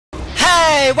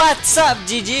Hey, what's up,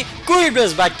 GG?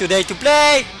 CouilleBleu's back today to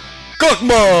play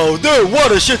Kog'Maw, the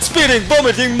water-shit spitting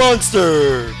vomiting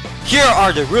monster! Here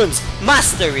are the runes,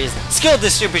 masteries, skill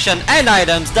distribution, and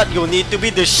items that you'll need to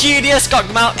be the shittiest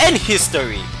Kog'Maw in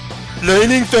history.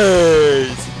 Laning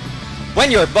phase!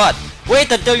 When you're bot,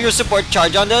 wait until your support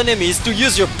charge on the enemies to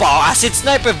use your Pow Acid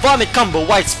Sniper Vomit combo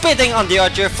while spitting on the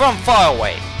archer from far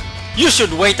away. You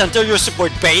should wait until your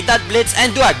support bait that blitz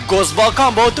and do a Ghost Ball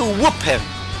combo to whoop him.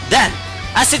 Then,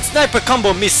 Acid Sniper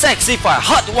combo Miss Sexy for a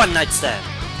hot one night stand.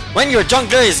 When your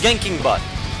jungler is ganking bot,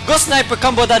 go Sniper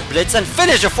combo that blitz and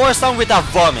finish your 4-star with a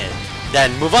Vomit.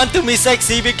 Then move on to Miss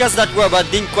Sexy because that robot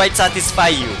didn't quite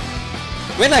satisfy you.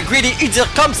 When a greedy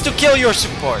idiot comes to kill your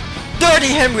support,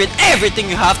 dirty him with everything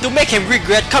you have to make him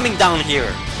regret coming down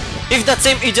here. If that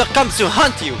same idiot comes to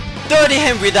hunt you, dirty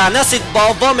him with an acid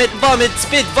ball, vomit, vomit,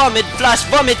 spit, vomit, flash,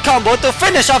 vomit combo to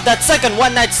finish off that second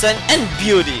one night stand and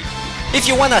beauty. If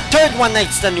you want a third one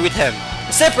night stand with him,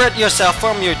 separate yourself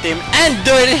from your team and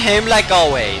dirty him like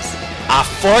always. A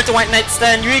fourth one night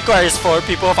stand requires 4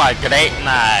 people for a great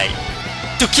night.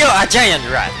 To kill a giant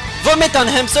rat, vomit on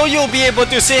him so you'll be able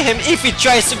to see him if he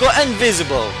tries to go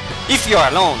invisible. If you're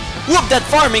alone, whoop that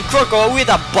farming croco with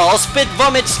a ball spit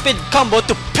vomit spit combo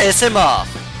to piss him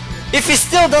off. If he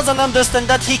still doesn't understand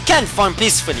that he can't farm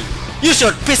peacefully, you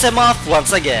should piss him off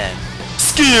once again.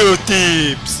 Skill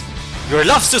tips! Your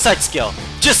love suicide skill,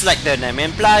 just like the name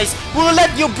implies, will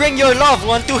let you bring your loved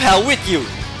one to hell with you.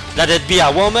 Let it be a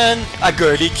woman, a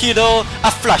girly kiddo,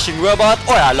 a flashing robot,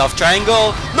 or a love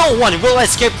triangle, no one will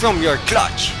escape from your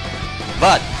clutch.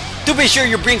 But, to be sure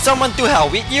you bring someone to hell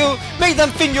with you, make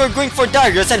them think you're going for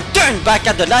Darius and turn back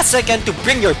at the last second to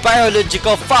bring your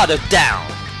biological father down.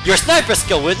 Your sniper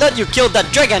skill will let you kill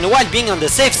that dragon while being on the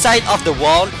safe side of the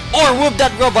wall, or whoop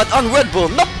that robot on Red Bull,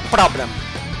 no problem.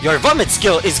 Your vomit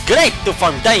skill is great to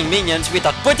farm dying minions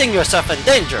without putting yourself in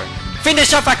danger.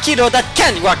 Finish off a kiddo that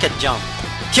can't rocket jump.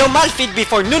 Kill Malphite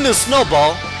before Nunu's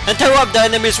snowball, and tear up the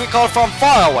enemy's recall from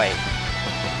far away.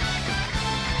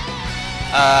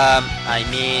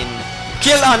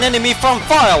 Kill an enemy from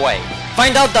far away.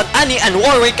 Find out that Annie and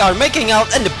Warwick are making out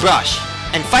in the brush,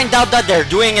 and find out that they're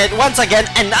doing it once again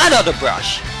and out of the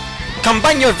brush.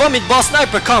 Combine your Vomit Ball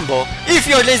Sniper combo if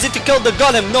you're lazy to kill the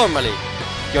golem normally.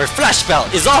 Your flash spell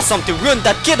is awesome to ruin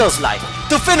that kiddo's life,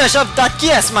 to finish up that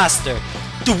KS Master,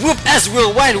 to whoop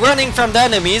Ezreal while running from the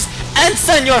enemies, and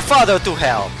send your father to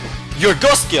hell. Your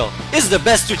ghost skill is the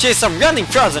best to chase some running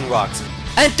frozen rocks,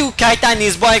 and to kite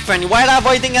Annie's boyfriend while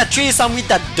avoiding a threesome with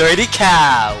that dirty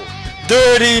cow.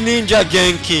 Dirty ninja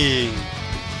ganking!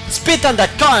 Spit on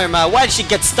that Karma while she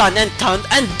gets stunned and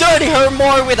taunted and dirty her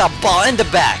more with a ball in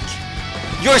the back.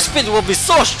 Your spit will be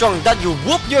so strong that you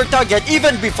whoop your target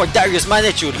even before Darius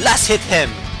managed to last hit him.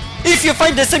 If you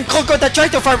find the same Coco that tried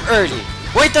to farm early,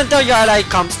 wait until your ally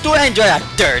comes to enjoy a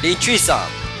dirty threesome.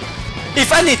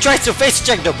 If Annie tries to face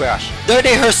check the brush,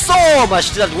 dirty her so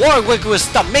much that Warwick will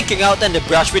stop making out in the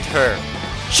brush with her.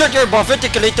 Shoot your ball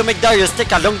vertically to make Darius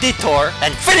take a long detour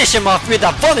and finish him off with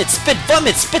a vomit spit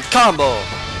combo.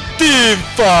 Team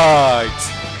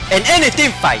fights! In any team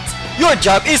fights, your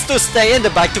job is to stay in the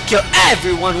back to kill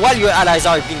everyone while your allies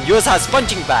are being used as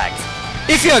punching bags.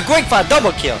 If you are going for a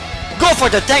double kill, go for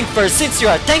the tank first since you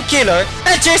are a tank killer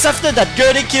and chase after that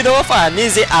dirty kiddo for an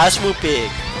easy ass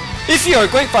whooping. If you are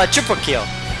going for a triple kill,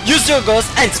 use your ghost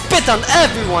and spit on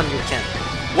everyone you can.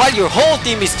 While your whole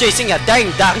team is chasing a dying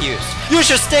Darius, you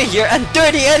should stay here and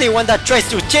dirty anyone that tries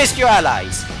to chase your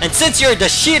allies. And since you're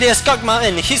the shittiest Kog'Maw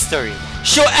in history,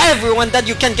 show everyone that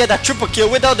you can get a triple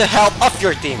kill without the help of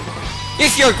your team.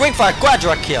 If you're going for a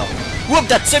quadra kill, whoop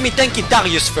that semi-tanky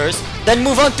Darius first, then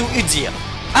move on to Udyr.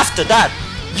 After that,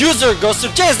 use your ghost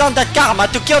to chase down that Karma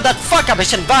to kill that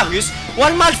Fuckabish and Varus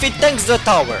while Malphite tanks the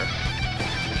tower.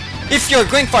 If you're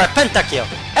going for a pentakill,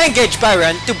 engage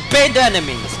Baron to bait the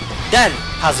enemies. Then,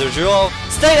 as usual,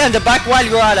 stay in the back while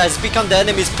your allies become the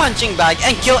enemy's punching bag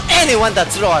and kill anyone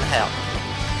that's low on health.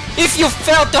 If you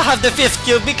fail to have the 5th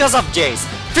kill because of Jace,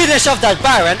 finish off that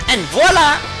Baron and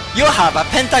voila! You have a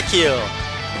pentakill.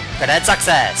 Great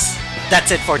success!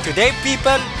 That's it for today,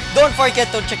 people. Don't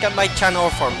forget to check out my channel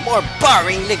for more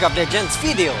boring League of Legends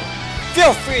video.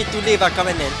 Feel free to leave a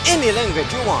comment in any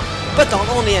language you want, but don't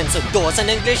only answer those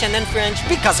in English and in French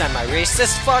because I'm a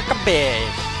racist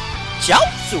Fuckabish. Ciao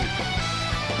soon!